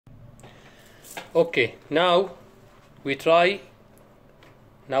Okay, now we try.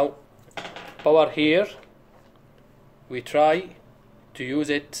 Now power here, we try to use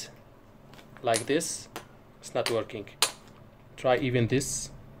it like this. It's not working. Try even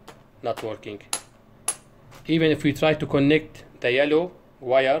this, not working. Even if we try to connect the yellow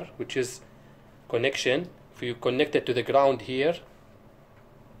wire, which is connection, if you connect it to the ground here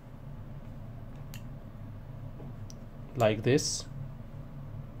like this,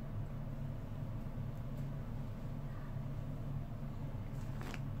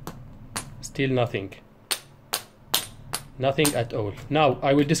 still nothing at all. Now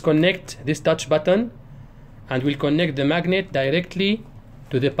I will disconnect this touch button and will connect the magnet directly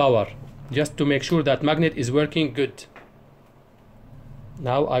to the power, just to make sure that magnet is working good.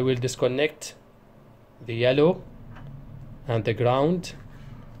 Now I will disconnect the yellow and the ground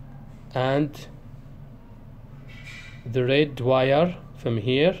and the red wire from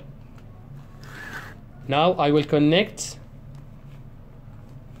here. Now I will connect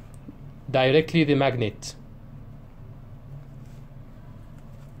directly the magnet.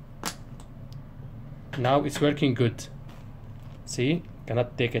 Now it's working good. See,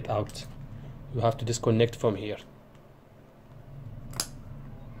 cannot take it out. You have to disconnect from here.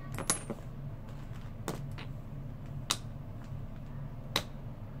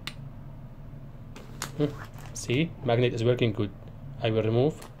 See, magnet is working good. I will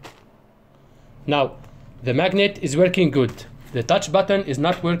remove. Now the magnet is working good. The touch button is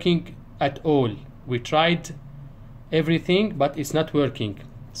not working at all. We tried everything, but it's not working.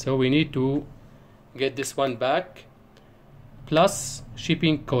 So we need to get this one back, plus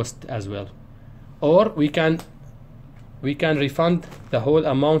shipping cost as well. Or we can refund the whole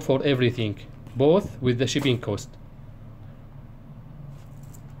amount for everything, both with the shipping cost.